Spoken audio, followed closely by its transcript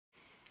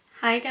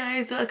Hi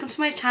guys, welcome to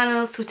my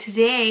channel. So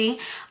today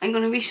I'm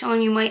going to be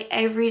showing you my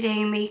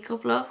everyday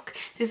makeup look.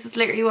 This is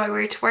literally what I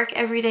wear to work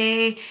every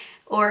day,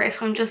 or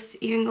if I'm just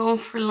even going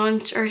for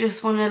lunch or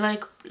just want to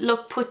like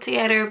look put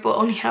together but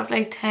only have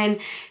like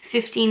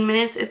 10-15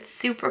 minutes. It's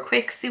super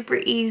quick, super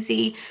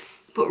easy,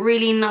 but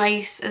really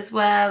nice as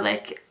well.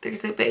 Like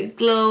there's a bit of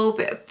glow,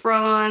 bit of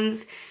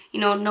bronze, you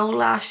know, no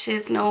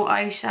lashes, no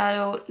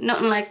eyeshadow,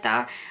 nothing like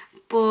that.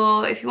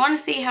 But if you want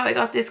to see how I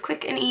got this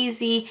quick and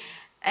easy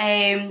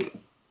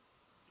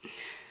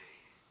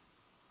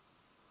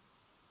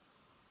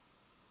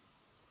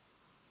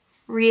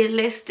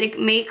realistic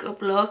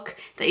makeup look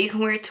that you can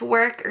wear to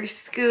work or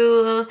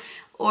school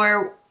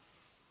or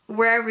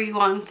wherever you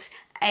want,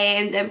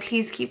 then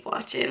please keep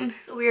watching.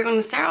 So we are going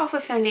to start off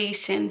with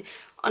foundation.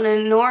 On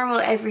a normal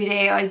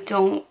everyday I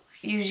don't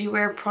usually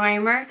wear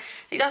primer.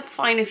 Like that's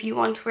fine if you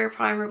want to wear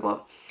primer,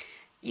 but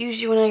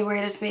usually when I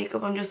wear this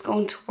makeup I'm just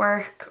going to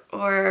work,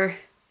 or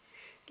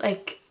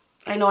like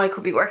I know I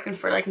could be working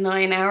for like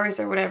 9 hours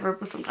or whatever,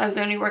 but sometimes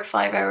I only work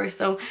 5 hours,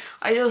 so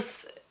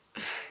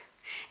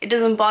it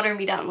doesn't bother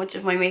me that much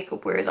if my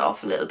makeup wears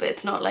off a little bit.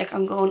 It's not like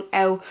I'm going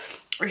out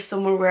or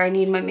somewhere where I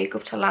need my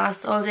makeup to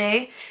last all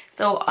day.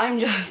 So I'm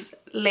just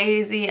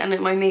lazy and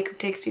my makeup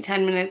takes me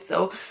 10 minutes,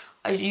 so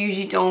I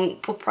usually don't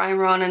put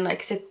primer on and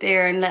like sit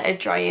there and let it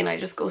dry in. I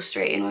just go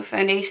straight in with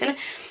foundation.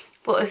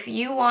 But if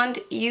you want,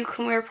 you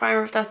can wear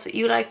primer if that's what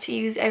you like to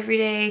use every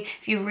day.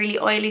 If you have really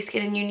oily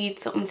skin and you need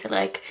something to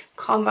like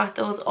combat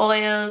those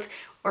oils,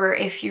 or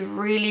if you've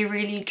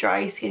really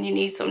dry skin, you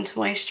need something to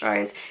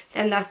moisturize,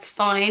 then that's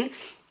fine.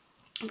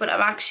 But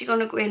I'm actually going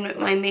to go in with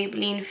my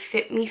Maybelline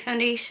Fit Me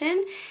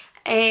foundation,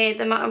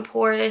 the matte and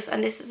poreless,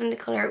 and this is in the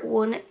colour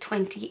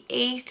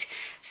 128.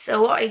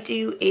 So what I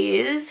do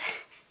is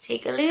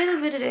take a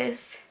little bit of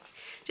this.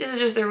 This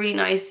is just a really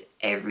nice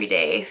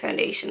everyday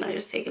foundation. I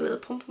just take a little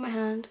pump in my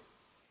hand.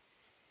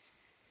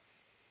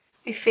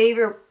 My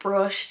favourite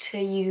brush to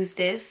use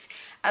this,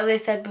 as I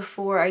said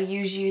before, I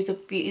usually use a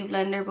beauty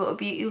blender, but a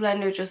beauty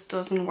blender just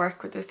doesn't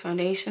work with this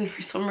foundation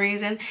for some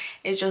reason.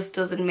 It just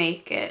doesn't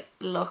make it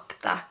look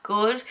that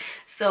good.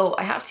 So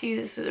I have to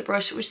use this with a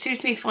brush, which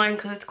suits me fine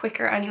because it's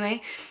quicker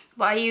anyway.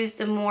 But I use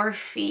the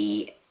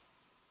Morphe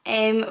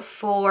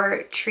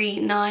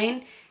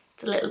M439.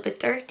 It's a little bit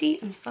dirty,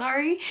 I'm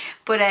sorry.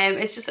 But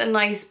it's just a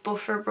nice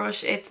buffer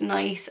brush. It's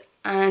nice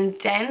and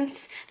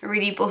dense. It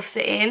really buffs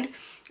it in.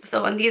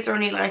 So, and these are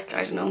only like,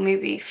 I don't know,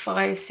 maybe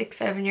 5, 6,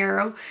 7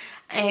 euro.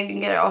 And you can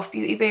get it off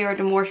Beauty Bay or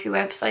the Morphe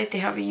website. They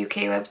have a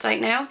UK website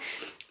now.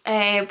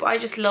 But I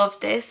just love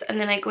this. And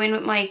then I go in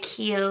with my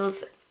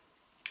Kiehls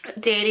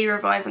Daily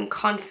Revive and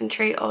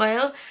Concentrate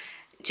Oil.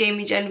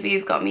 Jamie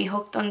Genevieve got me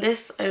hooked on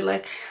this. I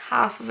like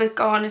half of it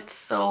gone. It's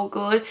so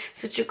good.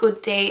 Such a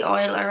good day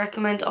oil. I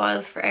recommend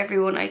oils for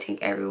everyone. I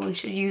think everyone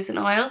should use an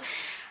oil.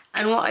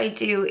 And what I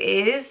do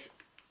is,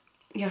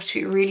 you have to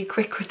be really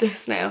quick with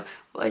this now,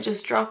 but I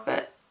just drop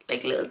it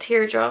like little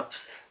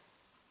teardrops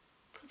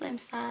because I'm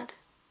sad.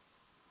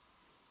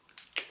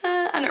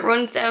 And it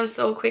runs down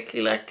so quickly,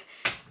 like,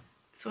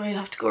 so I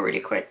have to go really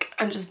quick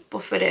and just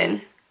buff it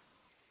in.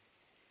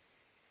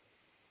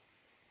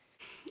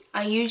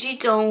 I usually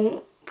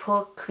don't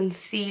put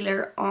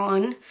concealer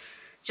on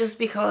just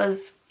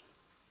because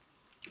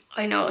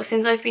I know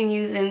since I've been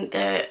using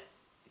the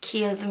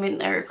Kiehls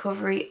Midnight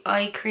Recovery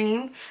eye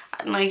cream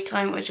at night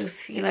time, I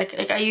just feel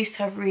like I used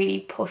to have really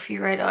puffy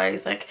red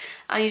eyes. Like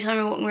anytime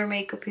I wouldn't wear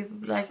makeup, people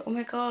would be like, oh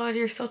my god,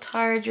 you're so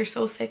tired, you're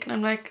so sick, and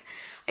I'm like,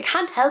 I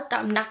can't help that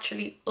I'm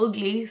naturally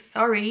ugly,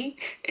 sorry.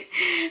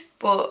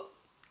 But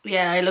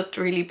yeah, I looked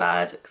really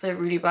bad because I have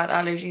really bad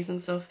allergies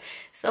and stuff.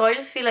 So I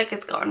just feel like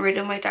it's gotten rid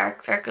of my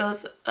dark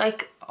circles.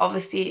 Like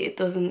obviously it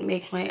doesn't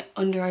make my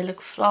under eye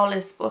look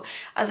flawless, but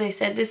as I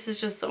said, this is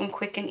just something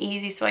quick and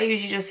easy. So I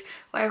usually just,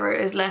 whatever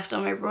is left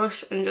on my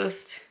brush, and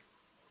just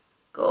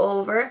go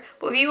over.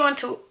 But if you want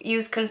to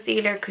use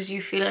concealer because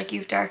you feel like you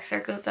have dark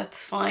circles,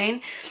 that's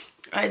fine.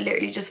 I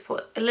literally just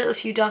put a little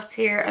few dots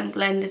here and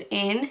blend it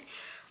in.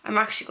 I'm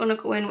actually going to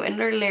go in with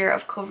another layer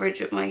of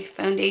coverage with my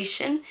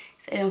foundation.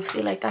 I don't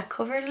feel like that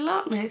covered a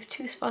lot, and I have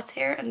 2 spots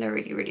here and they're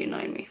really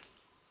annoying me.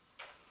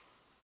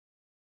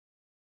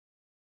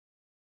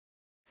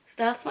 So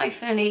that's my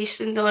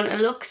foundation done.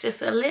 It looks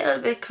just a little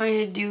bit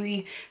kind of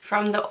dewy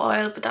from the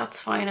oil, but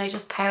that's fine. I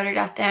just powder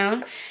that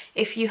down.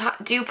 If you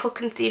do put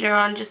concealer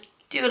on, just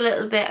do a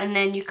little bit and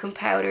then you can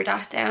powder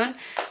that down.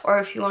 Or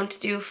if you want to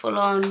do full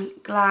on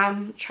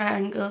glam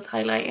triangles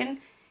highlighting,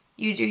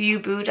 you do you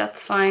boo,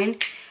 that's fine.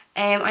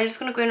 I'm just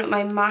going to go in with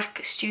my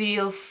MAC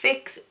Studio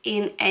Fix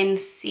in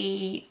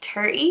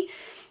NC30.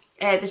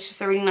 This is just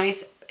a really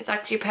nice, it's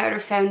actually a powder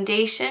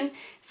foundation,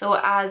 so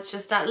it adds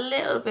just that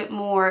little bit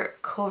more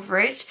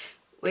coverage,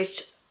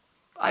 which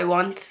I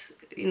want,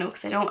 you know,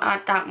 because I don't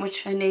add that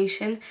much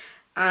foundation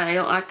and I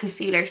don't add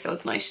concealer, so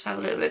it's nice to have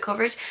a little bit of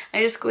coverage.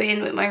 I just go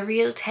in with my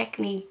Real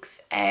Techniques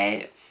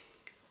powder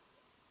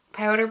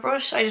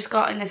brush. I just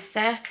got in a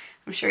set,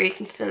 I'm sure you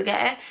can still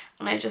get it,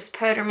 and I just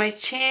powder my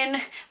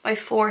chin, my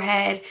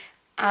forehead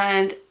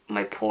and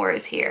my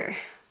pores here.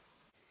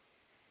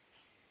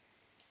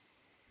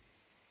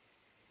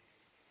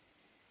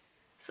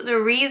 So the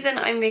reason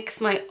I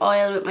mix my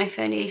oil with my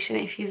foundation,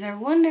 if you are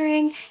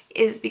wondering,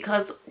 is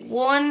because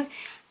one,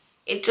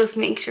 it just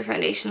makes your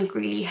foundation look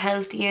really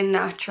healthy and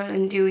natural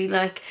and dewy,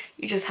 like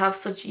you just have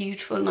such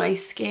youthful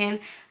nice skin.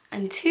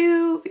 And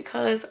two,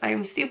 because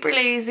I'm super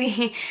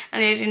lazy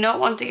and I do not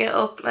want to get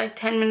up like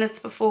 10 minutes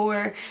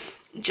before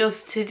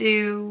just to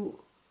do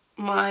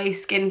my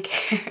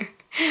skincare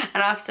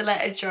and I have to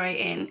let it dry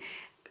in.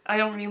 I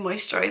don't really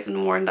moisturize in the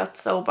morning,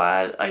 that's so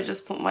bad. I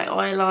just put my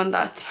oil on,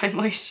 that's my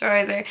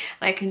moisturizer, and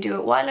I can do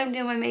it while I'm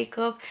doing my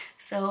makeup,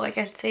 so I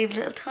get to save a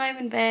little time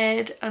in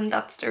bed, and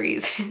that's the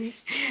reason.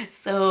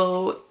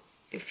 So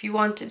if you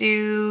want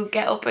to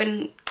get up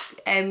and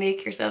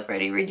make yourself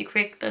ready really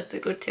quick, that's a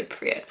good tip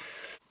for you.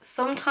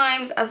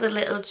 Sometimes as a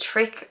little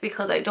trick,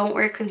 because I don't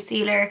wear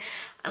concealer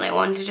and I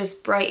want to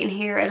just brighten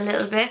here a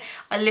little bit,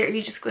 I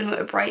literally just go in with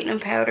a brightening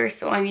powder.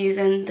 So I'm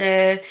using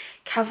the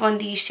Kat Von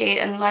D Shade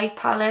and Light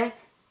palette,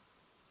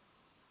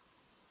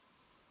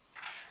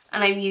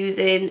 and I'm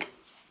using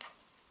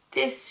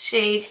this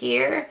shade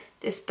here,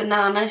 this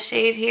banana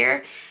shade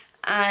here,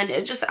 and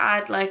it just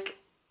add like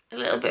a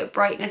little bit of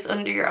brightness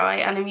under your eye.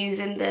 And I'm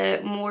using the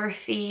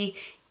Morphe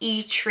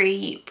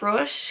E3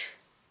 brush.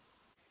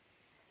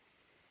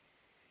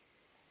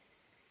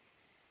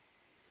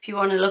 If you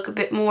want to look a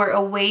bit more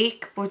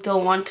awake but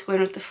don't want to go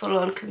in with the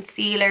full-on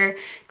concealer,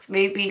 because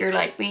maybe you're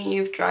like me and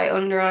you have dry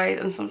under eyes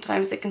and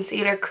sometimes the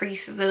concealer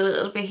creases a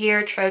little bit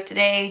here throughout the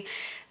day.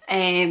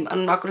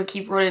 I'm not going to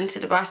keep running to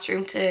the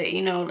bathroom to,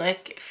 you know,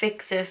 like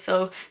fix it.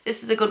 So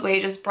this is a good way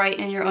of just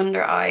brightening your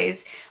under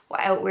eyes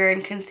without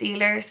wearing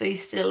concealer, so you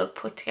still look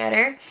put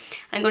together.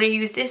 I'm going to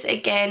use this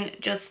again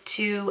just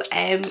to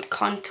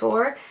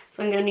contour.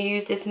 So I'm going to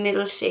use this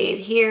middle shade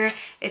here.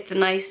 It's a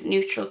nice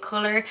neutral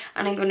colour,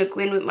 and I'm going to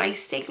go in with my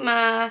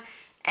Sigma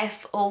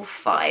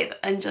F05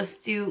 and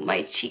just do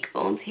my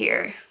cheekbones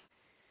here.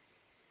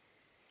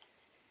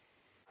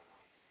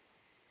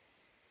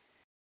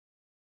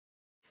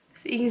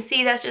 So you can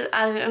see that's just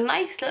added a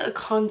nice little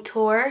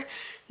contour.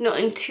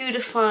 Nothing too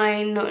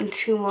defined, nothing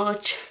too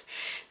much.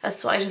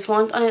 That's what I just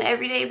want on an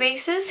everyday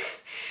basis.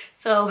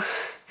 So,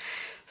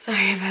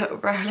 sorry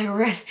about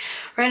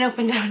ran up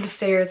and down the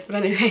stairs, but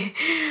anyway,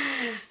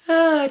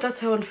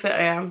 that's how unfit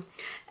I am.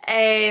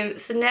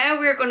 So now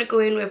we're going to go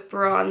in with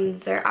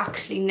bronzer.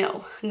 Actually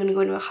no, I'm going to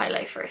go in with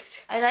highlight first.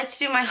 I like to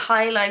do my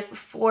highlight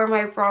before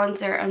my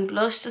bronzer and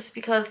blush, just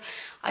because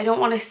I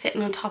don't want it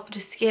sitting on top of the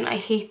skin. I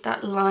hate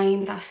that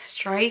line, that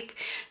stripe.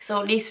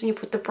 So at least when you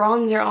put the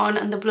bronzer on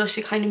and the blush,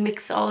 you kind of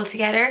mix it all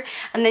together,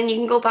 and then you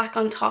can go back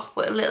on top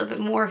with a little bit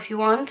more if you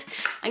want.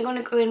 I'm going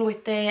to go in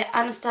with the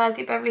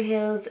Anastasia Beverly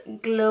Hills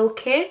Glow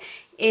Kit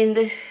in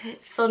the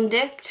Sun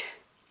Dipped.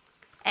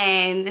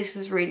 And this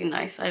is really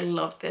nice. I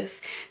love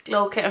this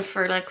glow kit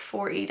for like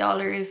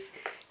 $40.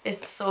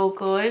 It's so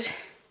good.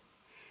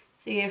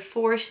 So you have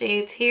 4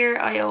 shades here.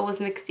 I always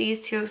mix these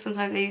two.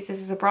 Sometimes I use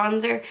this as a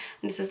bronzer,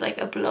 and this is like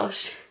a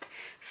blush.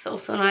 So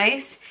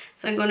nice.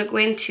 So I'm going to go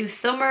into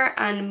Summer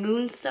and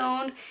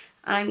Moonstone,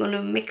 and I'm going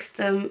to mix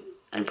them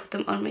and put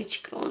them on my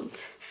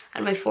cheekbones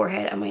and my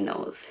forehead and my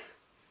nose.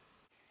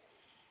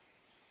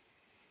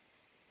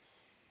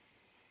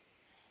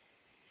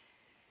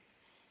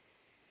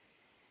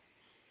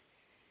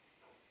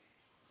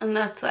 And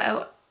that's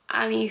without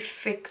any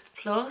Fix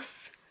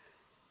Plus.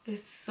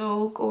 It's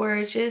so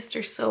gorgeous.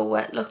 They're so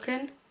wet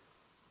looking.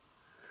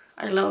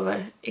 I love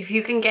it. If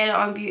you can get it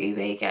on Beauty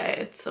Bay, get it.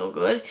 It's so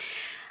good.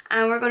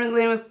 And we're going to go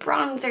in with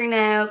bronzer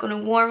now. Going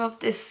to warm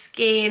up this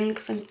skin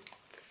because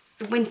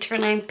it's winter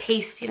and I'm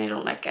pasty and I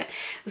don't like it.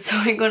 So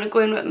I'm going to go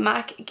in with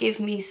MAC Give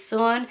Me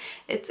Sun.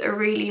 It's a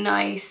really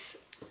nice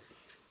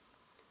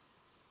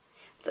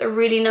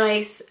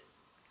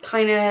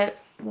kind of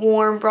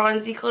warm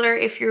bronzy colour.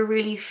 If you're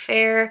really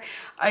fair,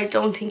 I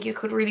don't think you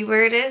could really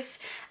wear this,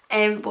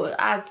 but it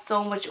adds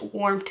so much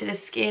warmth to the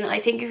skin. I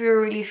think if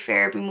you're really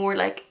fair, it'd be more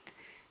like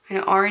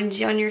kind of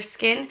orangey on your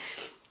skin,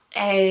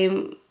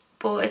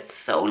 but it's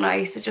so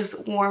nice. It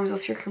just warms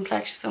up your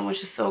complexion so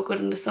much. It's so good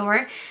in the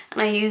summer. And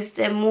I used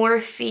the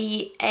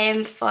Morphe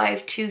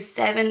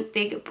M527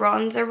 big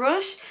bronzer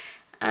brush,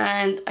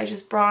 and I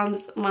just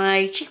bronze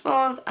my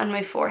cheekbones and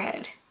my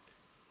forehead.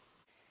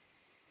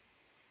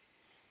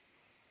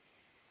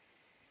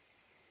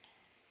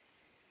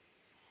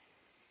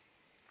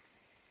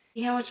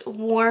 See how much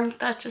warmth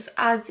that just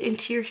adds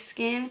into your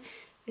skin.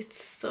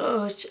 It's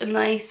such a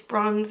nice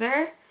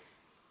bronzer.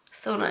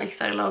 So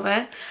nice, I love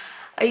it.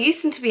 I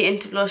used to be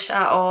into blush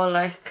at all,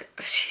 like,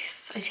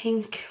 I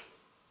think,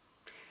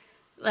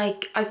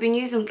 like, I've been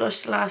using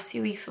blush the last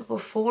few weeks, but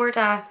before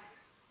that,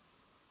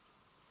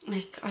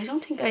 like, I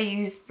don't think I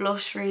used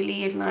blush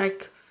really in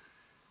like,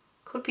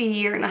 could be a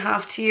year and a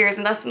half, 2 years,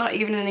 and that's not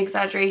even an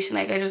exaggeration.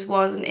 Like, I just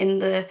wasn't in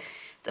the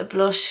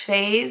blush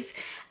phase.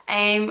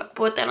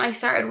 But then I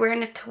started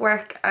wearing it to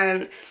work,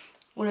 and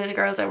one of the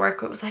girls I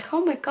work with was like,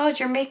 oh my god,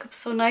 your makeup's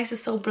so nice,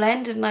 it's so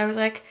blended. And I was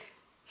like,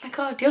 oh my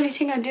god, the only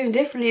thing I'm doing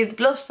differently is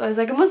blush. So I was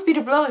like, it must be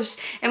the blush.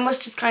 It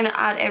must just kind of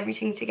add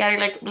everything together,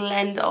 like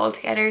blend it all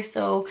together.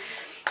 So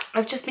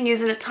I've just been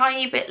using a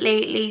tiny bit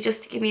lately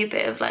just to give me a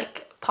bit of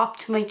like pop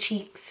to my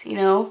cheeks, you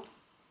know,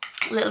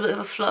 a little bit of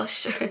a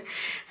flush.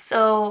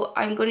 So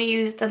I'm going to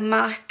use the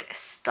MAC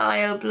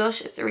Style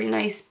blush. It's a really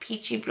nice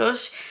peachy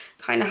blush,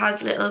 kind of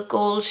has little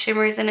gold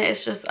shimmers in it.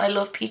 It's just, I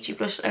love peachy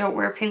blush. I don't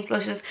wear pink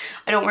blushes,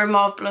 I don't wear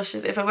mauve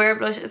blushes. If I wear a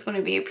blush, it's going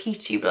to be a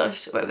peachy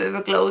blush with a bit of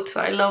a glow to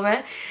it. I love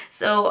it.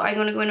 So I'm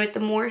going to go in with the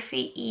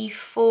Morphe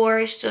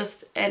E4. It's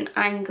just an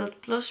angled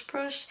blush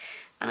brush,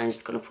 and I'm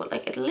just going to put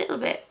like a little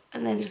bit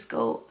and then just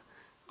go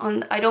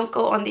on. I don't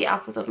go on the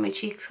apples of my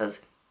cheeks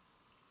because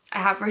I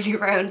have really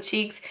round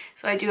cheeks,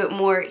 so I do it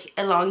more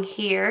along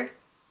here.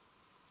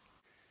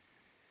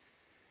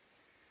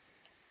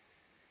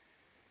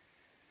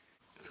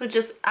 So it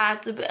just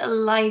adds a bit of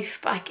life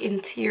back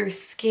into your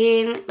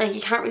skin. Like,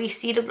 you can't really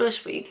see the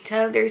blush, but you can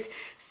tell there's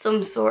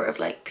some sort of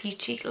like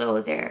peachy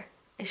glow there.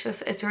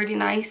 It's really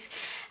nice.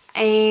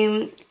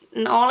 And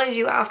all I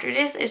do after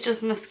this is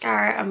just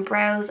mascara and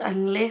brows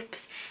and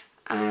lips,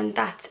 and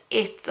that's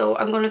it. So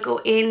I'm going to go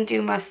in,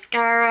 do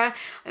mascara.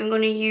 I'm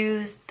going to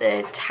use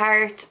the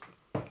Tarte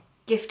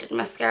Gifted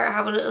mascara. I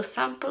have a little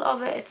sample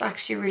of it. It's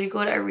actually really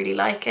good. I really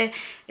like it.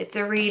 It's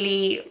a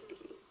really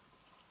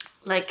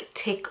like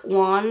thick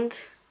wand.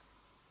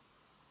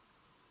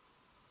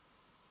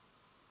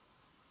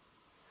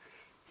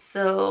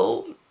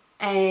 So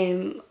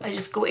I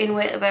just go in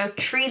with about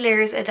 3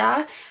 layers of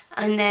that,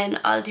 and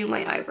then I'll do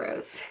my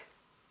eyebrows.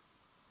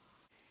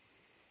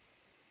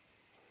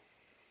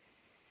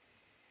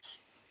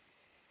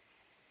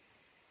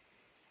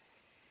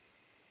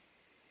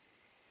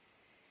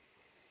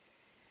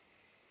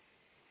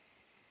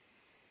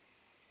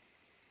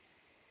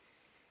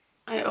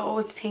 I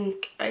always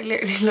think I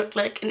literally look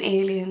like an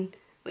alien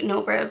with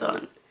no brows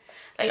on.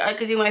 Like, I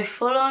could do my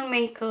full on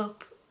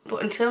makeup,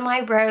 but until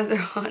my brows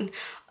are on,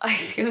 I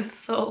feel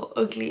so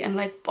ugly and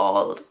like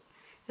bald.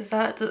 Am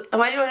I the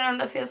only one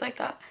that feels like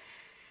that?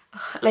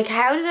 Like,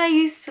 how did I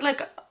used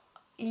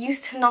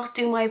to not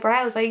do my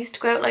brows? I used to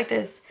go out like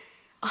this.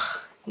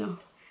 Oh, no.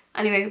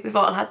 Anyway, we've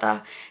all had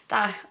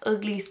that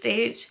ugly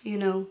stage, you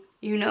know.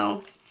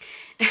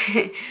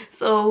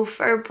 So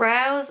for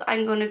brows,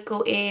 I'm gonna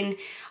go in,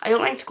 I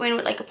don't like to go in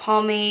with like a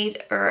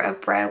pomade or a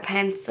brow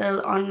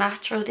pencil on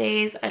natural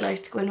days. I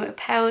like to go in with a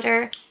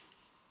powder.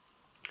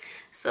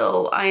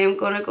 So I am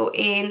gonna go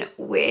in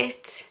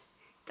with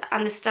the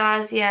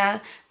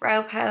Anastasia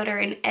brow powder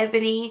in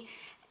Ebony.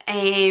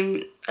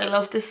 I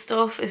love this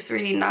stuff. It's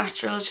really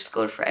natural. It's just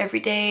good for every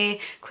day,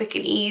 quick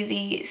and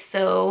easy.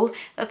 So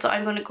that's what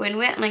I'm going to go in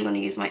with, and I'm going to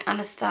use my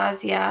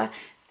Anastasia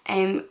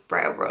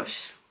brow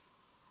brush.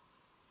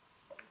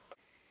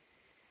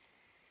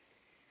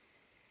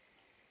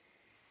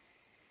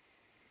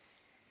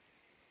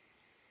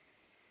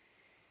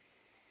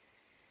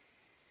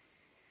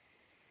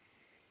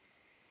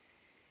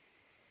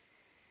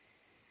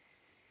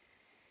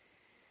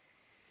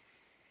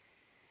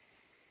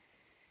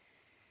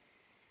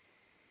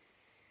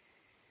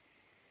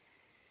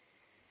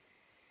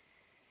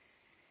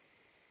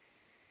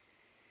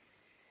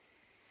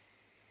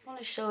 I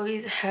want to show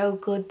you how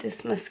good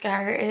this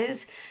mascara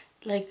is.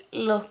 Like,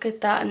 look at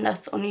that, and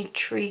that's only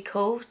 3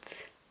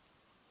 coats.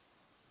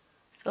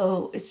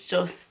 So it's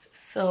just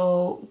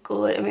so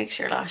good. It makes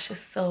your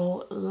lashes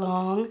so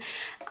long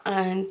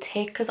and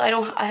thick, because I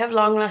have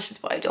long lashes,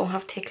 but I don't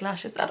have thick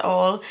lashes at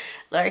all.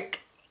 Like,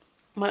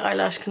 my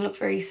eyelash can look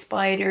very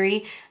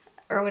spidery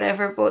or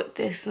whatever, but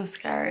this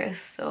mascara is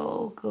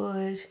so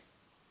good.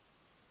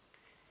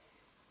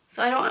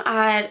 So I don't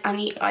add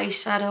any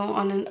eyeshadow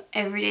on an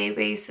everyday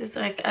basis.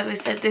 Like, as I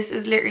said, this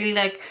is literally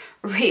like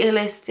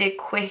realistic,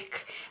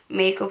 quick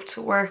makeup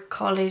to work,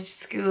 college,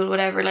 school,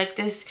 whatever. Like,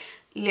 this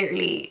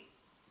literally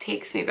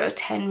takes me about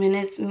 10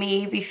 minutes,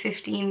 maybe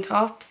 15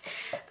 tops.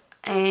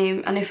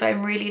 And if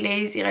I'm really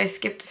lazy, I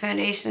skip the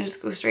foundation and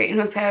just go straight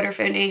into a powder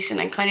foundation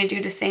and kind of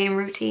do the same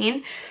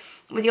routine.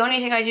 But the only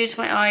thing I do to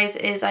my eyes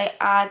is I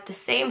add the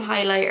same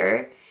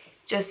highlighter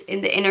just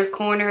in the inner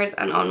corners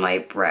and on my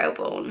brow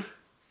bone.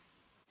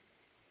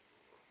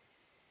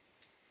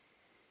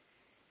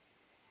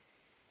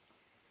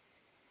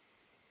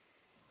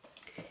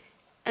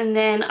 And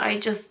then I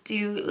just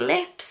do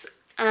lips,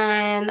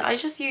 and I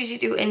just usually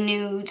do a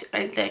nude.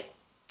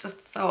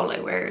 That's all I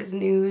wear is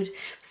nude.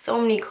 So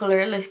many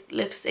colour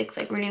lipsticks,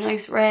 like really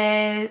nice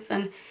reds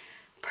and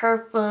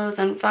purples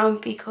and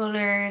vampy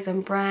colours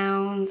and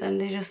browns,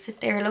 and they just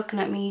sit there looking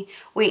at me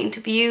waiting to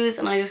be used,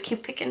 and I just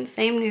keep picking the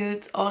same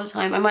nudes all the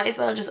time. I might as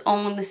well just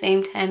own the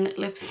same 10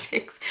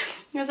 lipsticks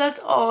because that's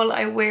all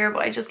I wear,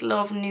 but I just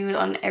love nude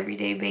on an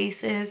everyday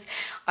basis.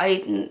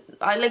 I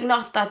like,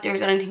 not that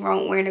there's anything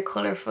wrong with wearing a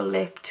colourful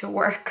lip to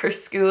work or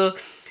school.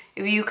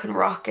 If you can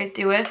rock it,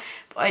 do it.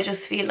 But I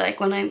just feel like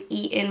when I'm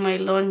eating my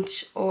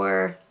lunch,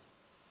 or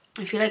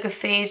I feel like a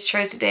fade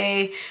throughout the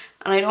day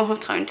and I don't have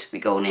time to be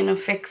going in and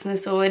fixing it,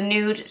 so a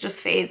nude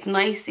just fades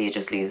nicely. It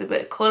just leaves a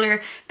bit of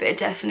colour, bit of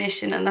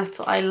definition, and that's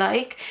what I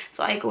like.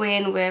 So I go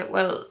in with,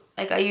 well,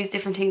 like, I use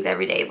different things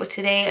every day, but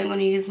today I'm going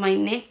to use my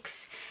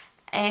NYX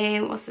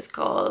what's this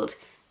called,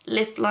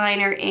 lip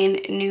liner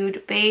in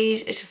nude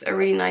beige. It's just a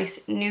really nice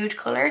nude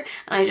colour,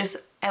 and I just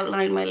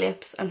outline my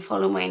lips and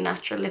follow my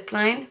natural lip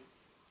line.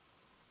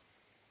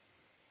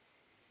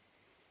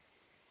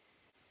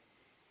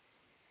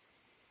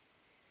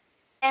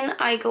 Then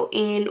I go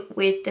in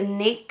with the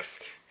NYX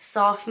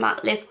Soft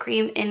Matte Lip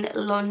Cream in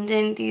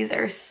London. These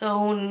are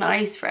so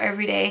nice for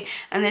every day,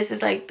 and this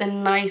is like the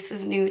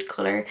nicest nude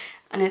colour,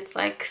 and it's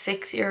like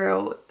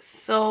 €6.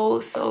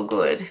 So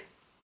good.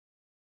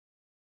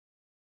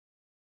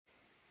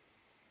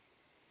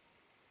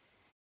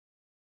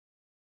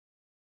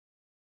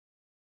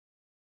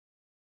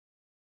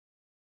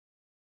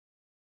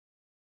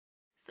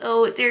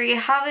 So there you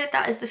have it.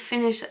 That is the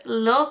finished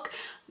look.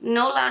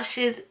 No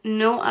lashes,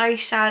 no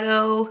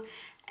eyeshadow,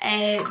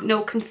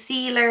 no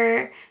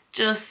concealer,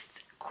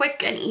 just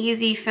quick and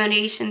easy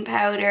foundation,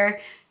 powder,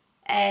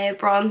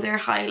 bronzer,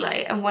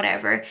 highlight and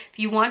whatever. If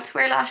you want to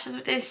wear lashes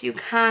with this, you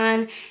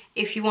can.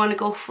 If you want to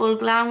go full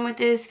glam with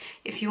this,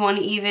 if you want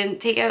to even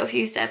take out a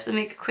few steps and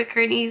make it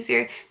quicker and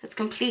easier, that's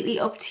completely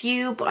up to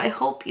you. But I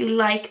hope you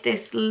like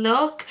this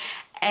look.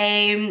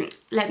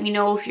 Let me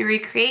know if you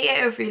recreate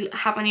it or if you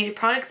have any of the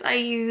products I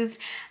use,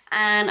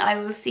 and I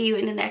will see you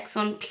in the next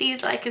one.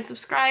 Please like and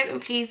subscribe,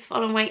 and please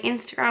follow my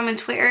Instagram and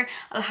Twitter.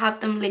 I'll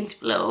have them linked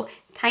below.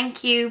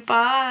 Thank you.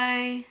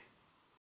 Bye.